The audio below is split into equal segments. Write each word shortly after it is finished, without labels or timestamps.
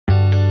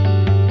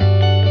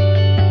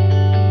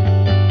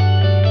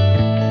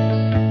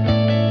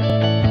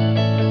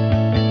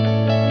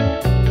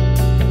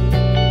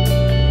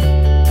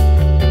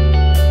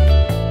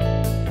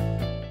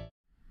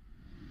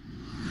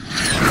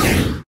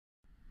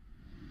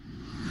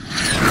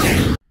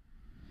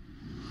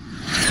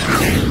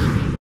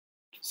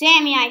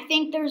Sammy, I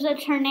think there's a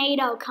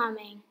tornado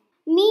coming.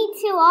 Me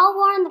too, I'll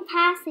warn the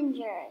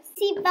passengers.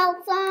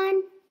 Seatbelts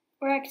on.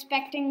 We're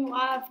expecting a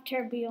lot of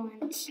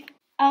turbulence.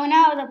 Oh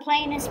no, the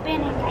plane is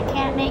spinning. I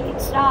can't make it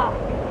stop.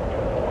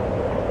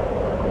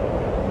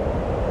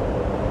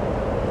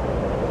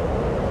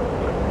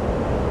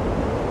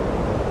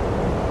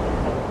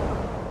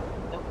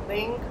 The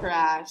plane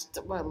crashed,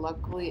 but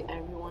luckily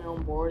everyone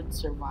on board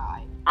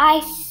survived.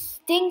 I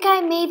think I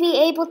may be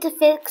able to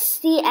fix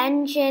the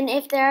engine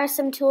if there are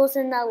some tools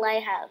in the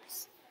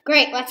lighthouse.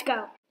 Great, let's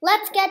go.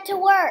 Let's get to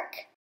work.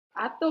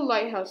 At the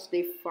lighthouse,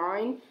 they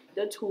find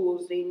the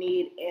tools they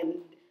need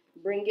and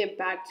bring it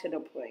back to the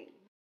plane.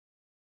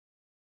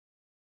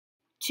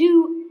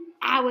 2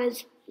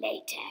 hours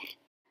later.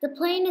 The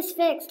plane is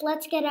fixed.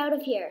 Let's get out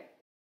of here.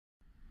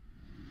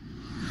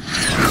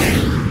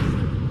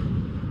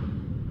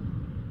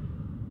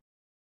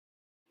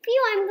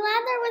 Phew, I'm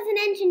glad there was an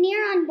engineer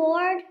on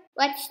board.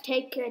 Let's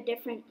take a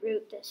different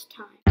route this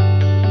time.